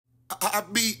I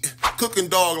be cooking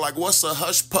dog like what's a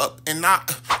hush pup, and I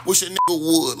wish a nigga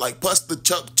would like bust the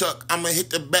chuck. I'ma hit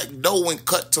the back door and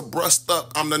cut to brust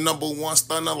up. I'm the #1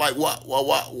 stunner like what?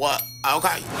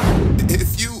 Okay.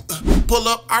 If you pull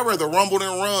up, I'd rather rumble than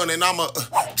run, and I'm a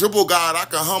dribble god, I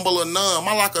can humble a nun.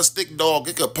 I like a stick dog,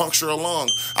 it could puncture a lung.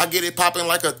 I get it popping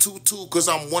like a 2-2, cause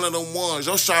I'm one of them ones.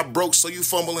 Your shot broke, so you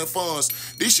fumbling funds.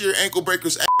 This year ankle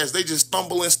breakers ass, they just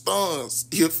stumble and stuns.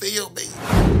 You feel me?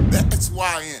 That's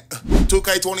why in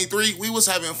 2K23, we was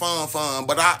having fun,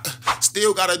 but I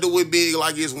still gotta do it big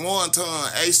like it's 1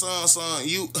 ton. Hey son,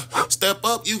 you step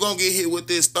up, you gon' get hit with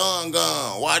this stun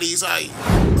gun. Why these say?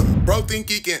 Bro think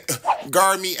he can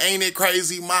guard me, ain't it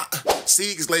crazy? My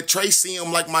Sigs let Trey see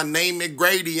him like my name is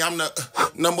Grady. I'm the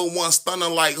 #1 stunner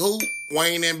like who?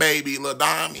 Wayne and Baby, Lil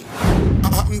Dami.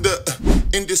 I'm the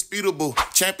indisputable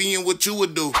champion, what you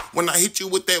would do when I hit you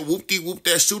with that whoop-de-whoop,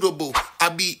 that shootable. I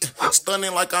be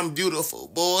stunning like I'm beautiful,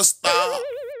 boy, stop.